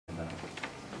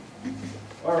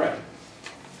All right.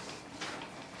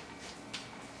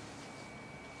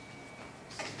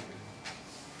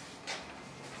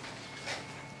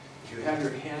 You have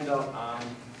your handout on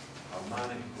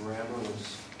harmonic grammar.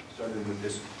 Let's start with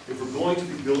this. If we're going to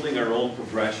be building our own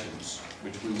progressions,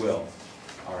 which we will,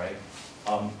 all right,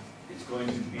 it's going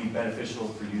to be beneficial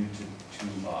for you to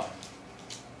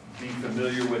be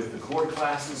familiar with the chord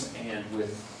classes and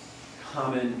with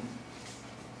common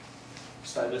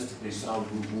stylistically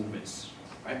sound root movements,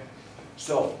 right?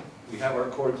 So we have our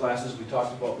chord classes we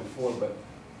talked about before, but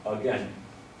again,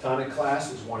 tonic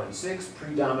class is 1 and 6,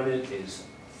 predominant is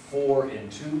 4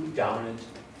 and 2, dominant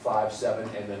 5, 7,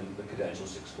 and then the cadential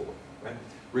 6, 4, right?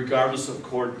 Regardless of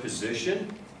chord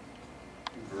position,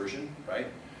 inversion, right?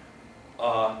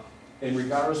 And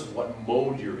regardless of what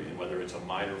mode you're in, whether it's a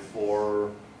minor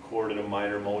 4 chord in a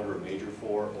minor mode or a major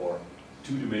 4, or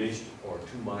 2 diminished or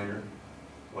 2 minor,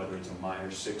 whether it's a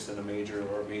minor 6 and a major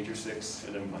or a major 6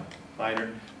 and a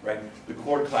minor, right? The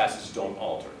chord classes don't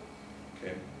alter,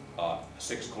 okay?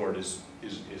 6 chord is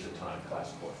a tonic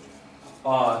class chord.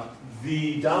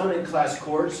 The dominant class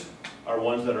chords are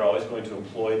ones that are always going to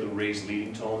employ the raised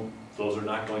leading tone. Those are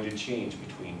not going to change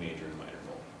between major and minor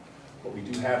mode. But we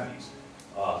do have these,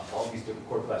 all these different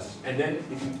chord classes. And then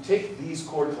if you take these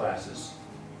chord classes,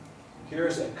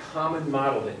 here's a common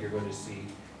model that you're going to see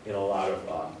in a lot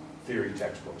of theory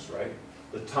textbooks, right?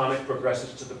 The tonic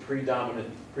progresses to the predominant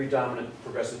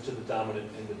progresses to the dominant,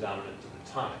 and the dominant to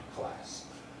the tonic class.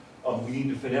 We need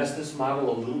to finesse this model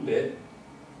a little bit,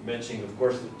 mentioning, of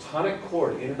course, the tonic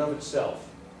chord in and of itself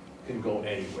can go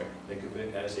anywhere. Think of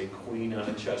it as a queen on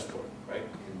a chessboard, right?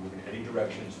 It can move in any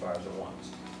direction as far as it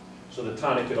wants. So the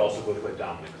tonic could also go to a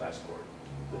dominant class chord.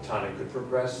 The tonic could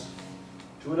progress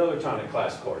to another tonic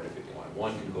class chord if you want.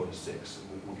 One can go to 6.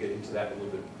 We'll get into that a little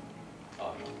bit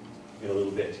in a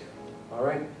little bit here. All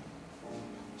right?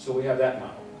 So we have that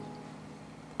model.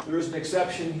 There is an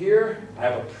exception here. I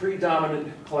have a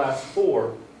predominant class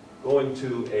 4 going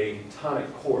to a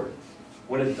tonic chord.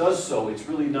 When it does so, it's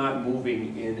really not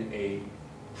moving in a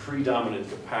predominant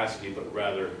capacity, but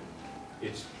rather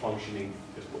it's functioning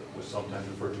as what was sometimes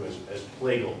referred to as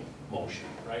plagal motion,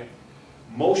 right?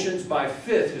 Motions by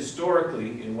fifth,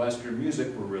 historically, in Western music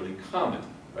were really common,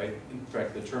 right? In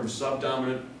fact, the term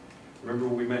subdominant, remember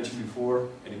what we mentioned before?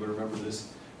 Anybody remember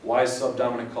this? Why is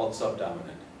subdominant called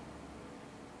subdominant?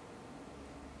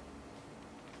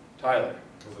 Tyler?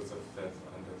 Because it's a fifth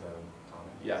under the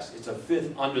tonic. Yes, it's a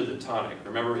fifth under the tonic.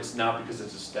 Remember, it's not because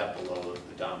it's a step below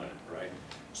the dominant, right?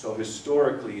 So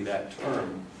historically, that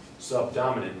term,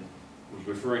 subdominant, was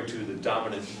referring to the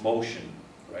dominant motion,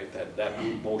 right? That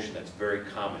root motion that's very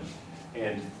common.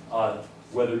 And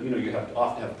whether, you have to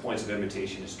often have points of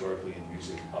imitation historically in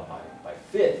music by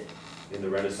fifth in the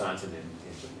Renaissance and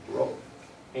into the Baroque.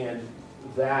 And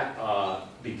that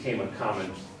became a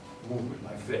common movement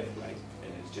by fifth, right?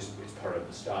 And it's part of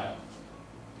the style.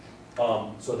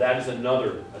 So that is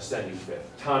another ascending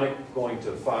fifth. Tonic going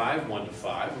to 5, 1 to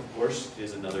 5, of course,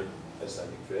 is another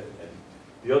ascending fifth. And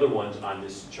the other ones on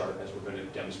this chart, as we're going to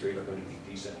demonstrate, are going to be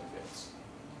descending fifths.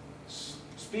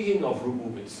 Speaking of root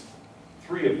movements,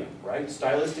 3 of them, right?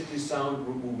 Stylistically sound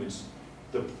root movements.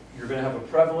 You're going to have a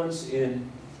prevalence in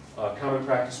common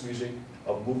practice music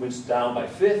of movements down by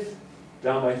fifth,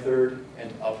 down by third,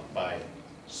 and up by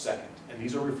second. And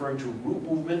these are referring to root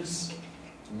movements,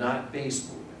 not bass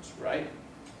movements, right?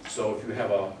 So if you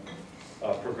have a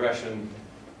progression,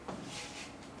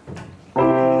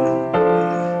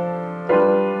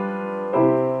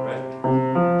 right?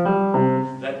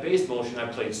 That bass motion, I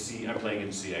played C, I'm playing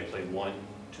in C. I played 1,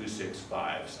 2, 6,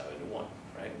 5, 7 to 1,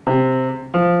 right?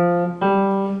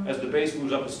 As the bass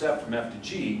moves up a step from F to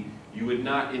G, you would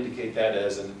not indicate that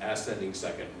as an ascending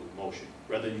second root motion.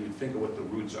 Rather, you would think of what the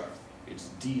roots are. It's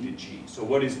D to G. So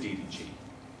what is D to G?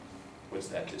 What's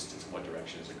that distance and what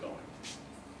direction is it going?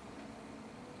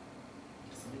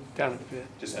 Down to fifth.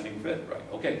 Descending fifth, right.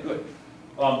 Okay, good.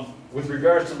 With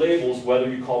regards to labels, whether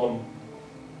you call them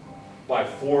by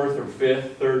fourth or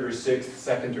fifth, third or sixth,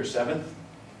 second or seventh,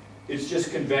 it's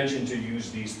just convention to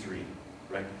use these 3,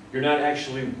 right? You're not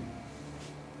actually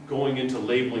going into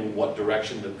labeling what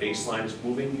direction the bass line is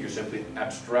moving. You're simply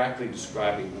abstractly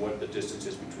describing what the distance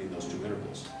is between those 2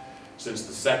 intervals. Since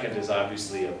the second is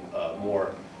obviously a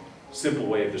more simple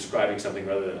way of describing something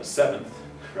rather than a seventh,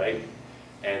 right?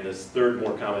 And the third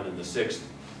more common than the sixth,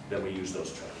 then we use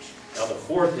those terms. Now the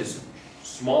fourth is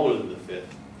smaller than the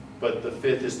fifth, but the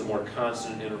fifth is the more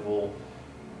consonant interval,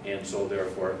 and so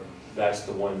therefore that's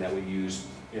the one that we use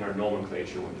in our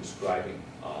nomenclature when describing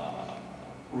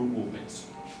root movements.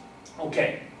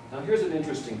 Okay, now here's an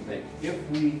interesting thing. If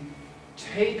we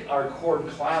take our chord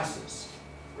classes,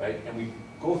 right, and we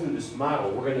go through this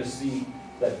model, we're gonna see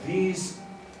that these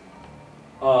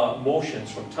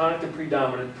motions from tonic to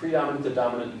predominant, predominant to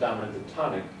dominant, dominant to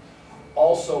tonic,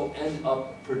 also end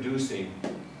up producing,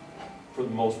 for the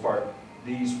most part,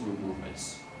 these root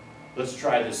movements. Let's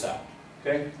try this out,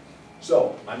 okay?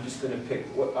 So, I'm just gonna pick,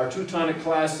 what, our two tonic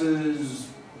classes,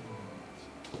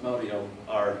 well, you know,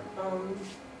 are,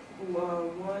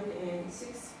 1 and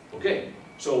 6. okay,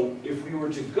 so if we were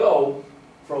to go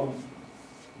from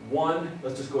 1,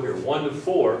 let's just go here, 1 to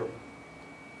 4,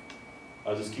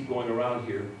 I'll just keep going around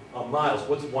here. Miles,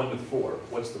 what's 1 to 4?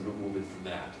 What's the root movement from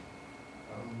that?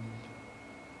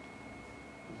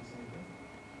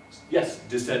 Yes,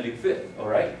 descending fifth, all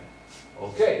right?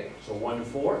 Okay, so 1 to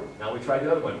 4. Now we try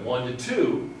the other one. 1 to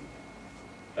 2.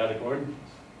 That chord,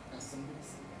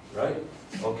 right?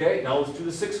 Okay, now let's do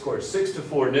the 6th chord. 6 to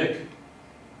 4, Nick.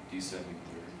 Descending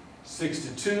third. 6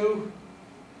 to 2.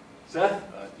 Seth?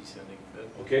 Descending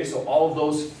fifth. Okay, so all of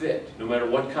those fit, no matter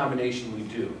what combination we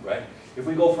do, right? If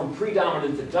we go from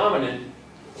predominant to dominant,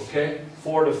 okay,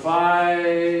 4 to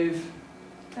 5.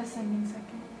 Ascending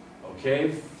second.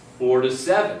 Okay, 4 to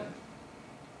 7.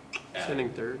 Ascending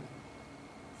third.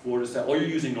 4 to 7. Oh, you're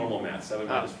using normal math, 7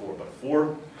 minus 4. But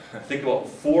 4, think about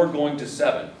 4 going to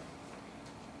 7.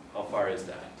 How far is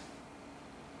that?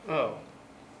 Oh.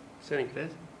 Ascending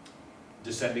fifth?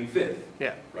 Descending fifth.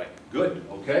 Yeah. Right, good,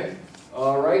 okay.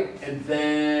 All right, and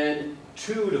then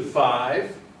 2 to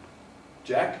 5.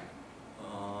 Jack?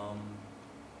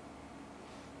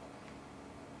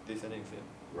 Descending fifth.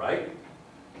 Right.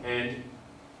 And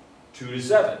 2 to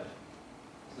 7.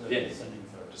 Yes. Descending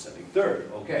third. Descending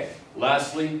third, okay.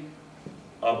 Lastly,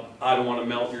 I don't want to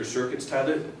melt your circuits,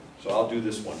 Tyler, so I'll do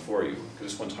this one for you,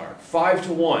 because this one's hard. 5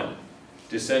 to 1,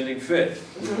 descending fifth.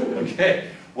 Okay,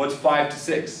 what's 5 to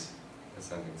 6?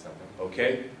 Ascending second.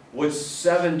 Okay, what's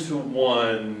 7 to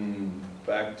 1,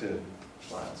 back to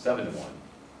 7 to 1?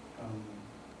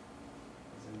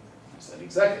 Descending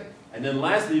second. And then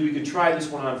lastly, we could try this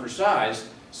one on for size.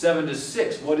 7 to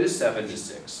 6, what is 7 to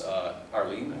 6,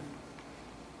 Arlene?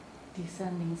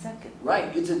 Descending second.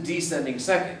 Right, it's a descending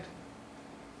second.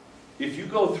 If you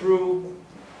go through,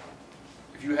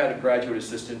 if you had a graduate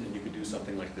assistant and you could do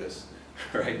something like this,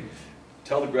 right?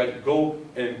 Tell the graduate, go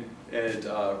and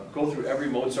go through every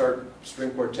Mozart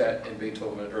string quartet and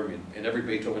Beethoven, and every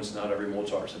Beethoven sonata, every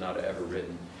Mozart sonata ever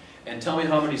written, and tell me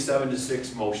how many 7 to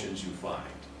 6 motions you find.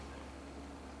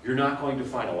 You're not going to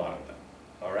find a lot of them,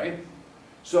 all right?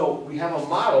 So we have a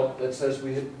model that says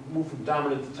we had moved from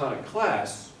dominant to tonic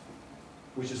class,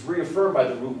 which is reaffirmed by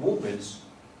the root movements,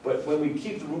 but when we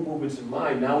keep the root movements in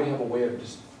mind, now we have a way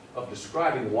of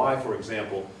describing why, for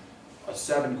example, a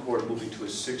 7 chord moving to a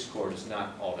 6 chord is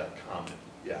not all that common.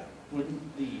 Yeah.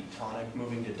 Wouldn't the tonic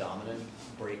moving to dominant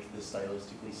break the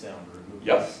stylistically sound root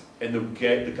movements? Yep. And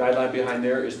the guideline behind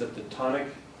there is that the tonic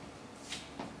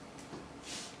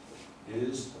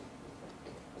is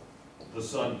the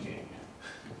Sun King.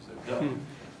 So,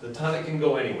 the tonic can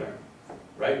go anywhere,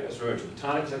 right? That's right. The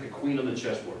tonic is like a queen on the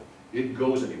chessboard. It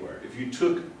goes anywhere. If you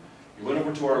went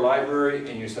over to our library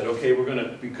and you said, okay, we're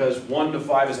gonna, because 1 to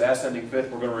 5 is ascending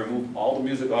fifth, we're gonna remove all the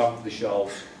music off of the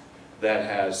shelves that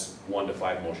has 1 to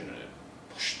 5 motion in it.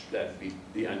 That'd be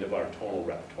the end of our tonal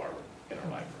repertoire in our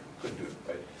library. Couldn't do it,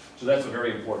 right? So that's a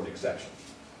very important exception.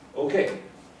 Okay,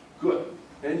 good.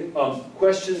 Any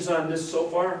questions on this so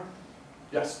far?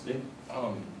 Yes, Nick?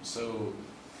 So,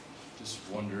 just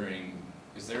wondering,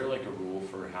 is there like a rule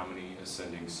for how many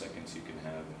ascending seconds you can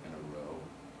have in a row?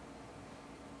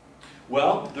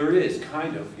 Well, there is,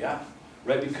 kind of, yeah.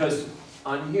 Right, because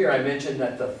on here I mentioned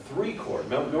that the 3 chord,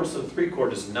 notice the 3 chord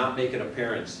does not make an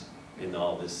appearance in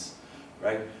all this,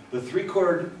 right? The 3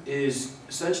 chord is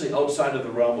essentially outside of the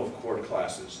realm of chord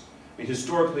classes. I mean,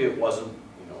 historically it wasn't,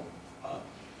 you know,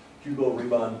 Hugo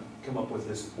Riemann come up with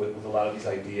this, with a lot of these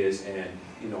ideas, and,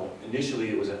 you know, initially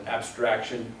it was an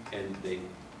abstraction, and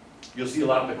you'll see a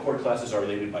lot of the chord classes are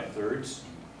related by thirds.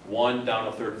 1 down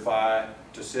a third 5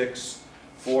 to 6,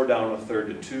 4 down a third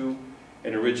to 2,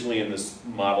 and originally in this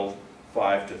model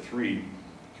 5 to 3,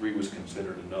 3 was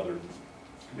considered another,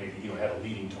 maybe, you know, had a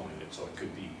leading tone in it, so it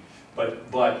could be.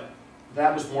 But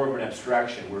that was more of an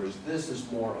abstraction, whereas this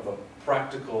is more of a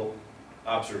practical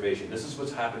observation. This is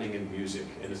what's happening in music,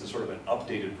 and this is sort of an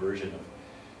updated version of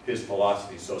his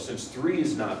philosophy. So since 3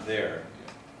 is not there,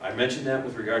 I mentioned that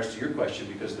with regards to your question,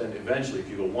 because then eventually if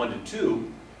you go 1 to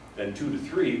 2, then 2 to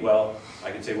 3, well,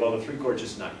 I can say, well, the 3 chord's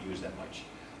just not used that much.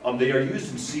 They are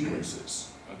used in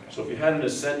sequences. Okay. So if you had an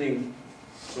ascending,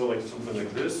 so like something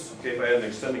like this, okay, if I had an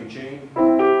extending chain,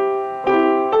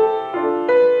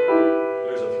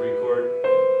 there's a 3 chord.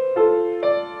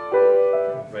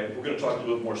 Right, we're going to talk a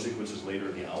little bit more sequences later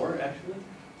in the hour, actually,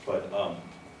 but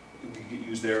we could get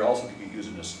used there. Also, we could use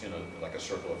in a, like a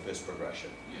circle of fifths progression.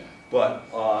 Yeah. But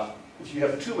if you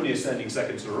have too many ascending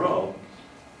seconds in a row,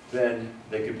 then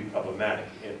they could be problematic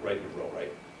right in a row,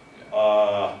 right?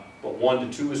 Yeah. But 1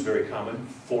 to 2 is very common,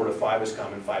 4 to 5 is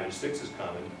common, 5 to 6 is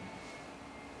common.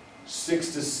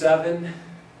 6 to 7,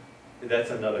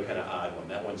 that's another kind of odd one.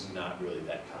 That one's not really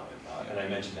that common. And I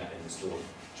mentioned that in this little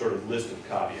sort of list of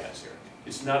caveats here.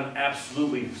 It's not an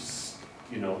absolutely,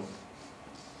 you know,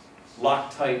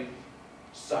 Loctite,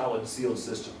 solid sealed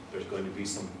system. There's going to be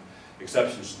some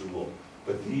exceptions to the rule.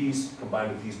 But these,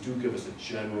 combined with these, do give us a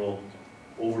general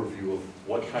overview of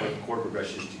what kind of chord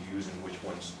progressions to use and which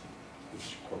chord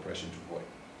progression to avoid.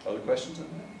 Other questions on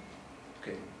that?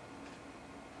 Okay.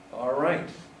 All right.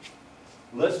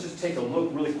 Let's just take a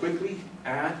look really quickly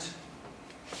at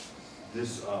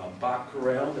this Bach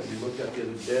chorale that we looked at the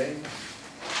other day.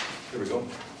 Here we go.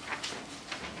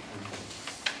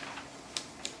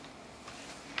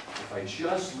 If I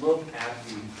just look at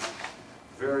the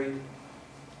very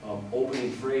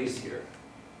opening phrase here,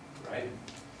 right?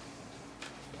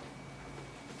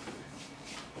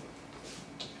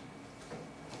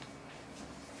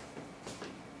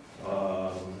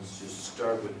 Let's just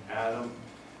start with Adam.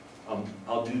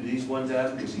 I'll do these ones,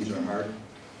 Adam, because these are hard.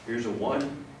 Here's a 1,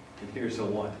 and here's a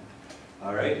 1.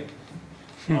 All right?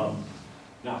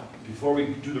 Now, before we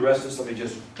do the rest of this, let me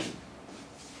just...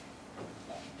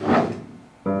 Do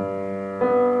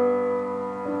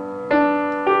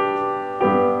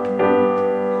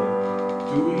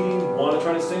we want to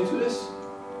try to sing through this?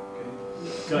 Okay.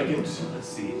 Can I get, let's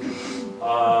see.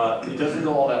 It doesn't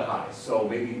go all that high, so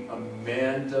maybe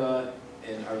Amanda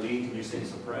and Arlene, can you sing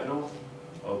soprano?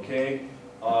 Okay.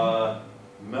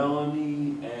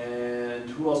 Melanie and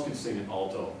who else can sing an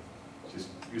alto? Just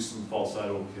use some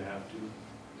falsetto if you have to.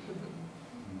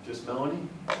 Just Melanie?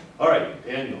 All right,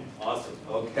 Daniel. Awesome.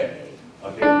 Okay.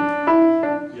 Okay.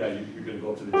 Yeah, you're going to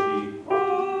go up to the G.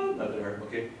 Not there.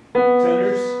 Okay.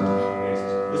 Tenors. Okay.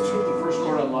 Let's do the first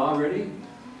chord on La. Ready?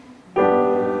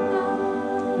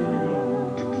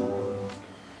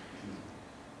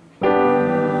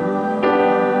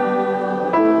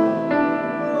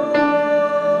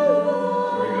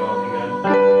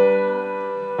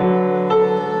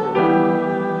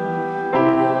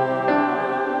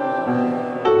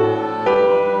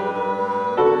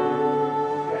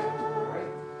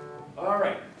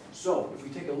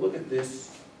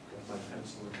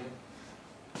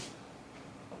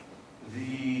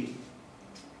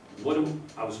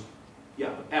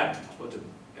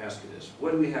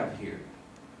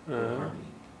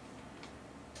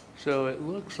 So it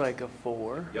looks like a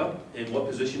 4. Yep. And what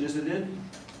position is it in?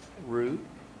 Root.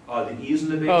 The E is in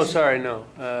the bass? Oh, sorry, no.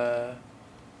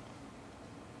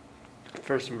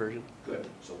 First inversion. Good.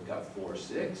 So we got 4,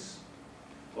 6.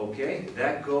 Okay,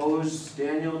 that goes,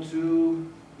 Daniel,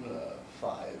 to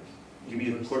 5. give me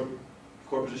the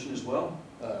chord position as well.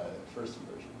 First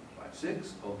inversion. 5,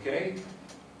 6. Okay.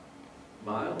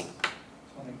 Mild.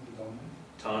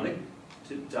 Tonic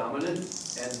to dominant,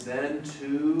 and then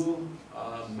to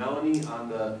Melanie on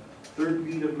the third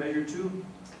beat of measure 2.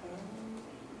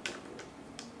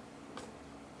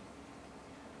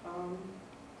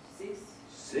 6.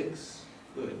 6.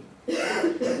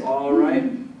 Good. All right.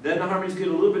 Then the harmonies get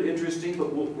a little bit interesting,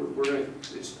 but we're gonna.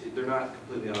 They're not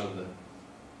completely out of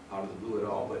the blue at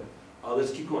all. But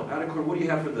let's keep going. Out of chord. What do you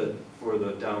have for the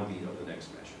downbeat of the next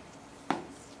measure?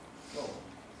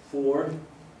 4.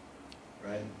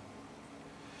 Right.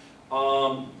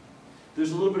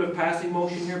 There's a little bit of passing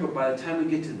motion here, but by the time we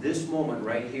get to this moment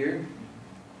right here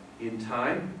in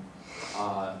time,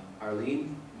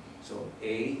 Arlene, so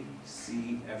A,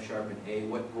 C, F sharp, and A,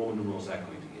 what Roman numeral is that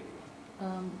going to give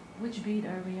you? Which beat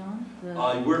are we on?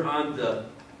 We're on the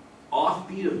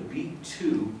offbeat of beat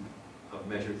 2 of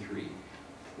measure 3.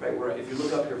 Right, where if you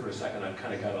look up here for a second, I've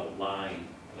kind of got a line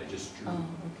that I just drew. Oh,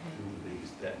 okay. Through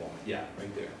that moment. Yeah,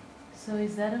 right there. So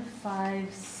is that a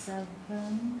 5, 7,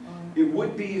 or? It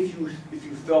would be if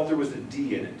you felt there was a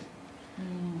D in it.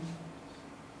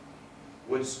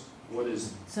 What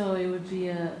is? So it would be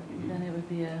a, then it would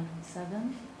be a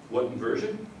 7? What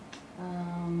inversion?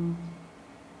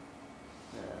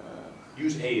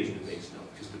 Use A as the bass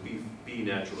note, because the B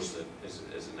natural is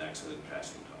an accent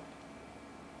passing tone.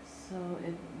 So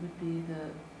it would be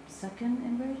the second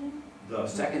inversion? The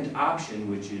second option,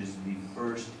 which is the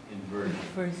first inversion.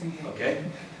 First inversion. Okay?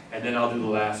 And then I'll do the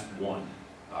last one.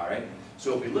 All right?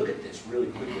 So if we look at this really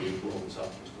quickly, we'll blow this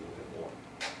up just a little bit more.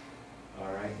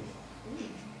 All right?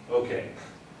 Okay.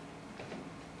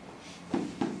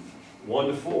 1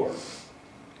 to 4.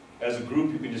 as a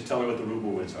group, you can just tell me what the root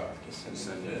movements are.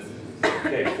 Ascending.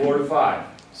 Okay, 4 to 5,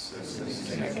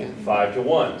 Second. 5 to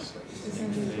 1,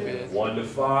 Fifth. 1 to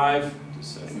 5,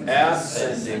 Descending.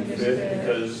 ascending fifth,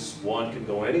 because 1 can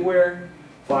go anywhere,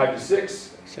 5 to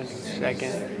 6, Ascending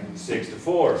second. 6 to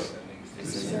 4,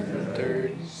 Descending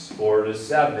third. 4 to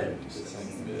 7,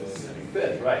 Descending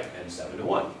fifth, right, and 7 to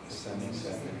 1.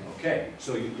 Okay,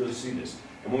 so you really see this.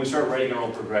 And when we start writing our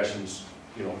own progressions,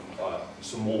 you know,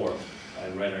 some more,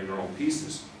 and writing our own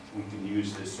pieces, we can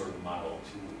use this sort of model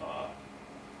to,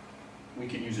 we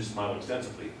can use this model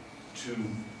extensively to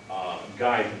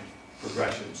guide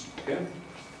progressions, okay?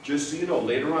 Just so you know,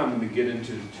 later on, when we get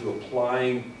into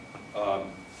applying,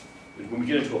 when we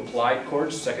get into applied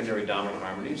chords, secondary dominant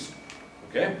harmonies,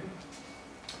 okay?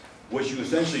 What you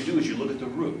essentially do is you look at the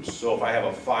roots. So if I have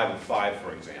a 5 of 5,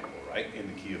 for example, right, in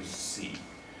the key of C,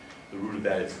 the root of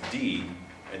that is D,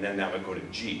 and then that would go to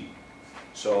G.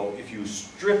 So if you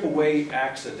strip away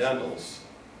accidentals,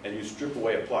 and you strip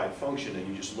away applied function, and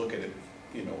you just look at it,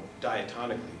 you know,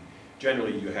 diatonically,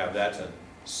 generally you have that's a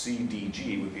C, D,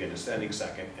 G would be an ascending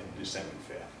second and descending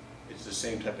fifth. It's the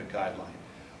same type of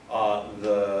guideline.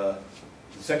 The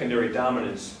secondary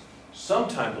dominants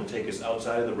sometimes will take us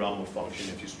outside of the realm of function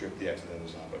if you strip the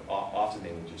accidentals out, but often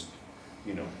they will just,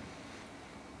 you know,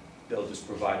 they'll just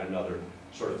provide another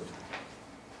sort of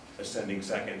ascending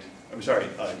second. I'm sorry,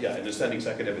 yeah, an ascending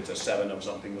second if it's a 7 of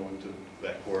something going to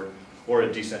that chord, or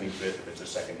a descending fifth if it's a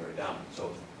secondary dominant.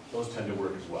 So those tend to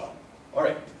work as well. All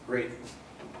right, great.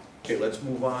 Okay, let's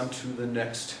move on to the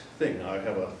next thing. Now I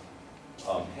have a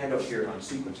handout here on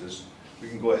sequences. We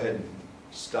can go ahead and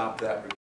stop that.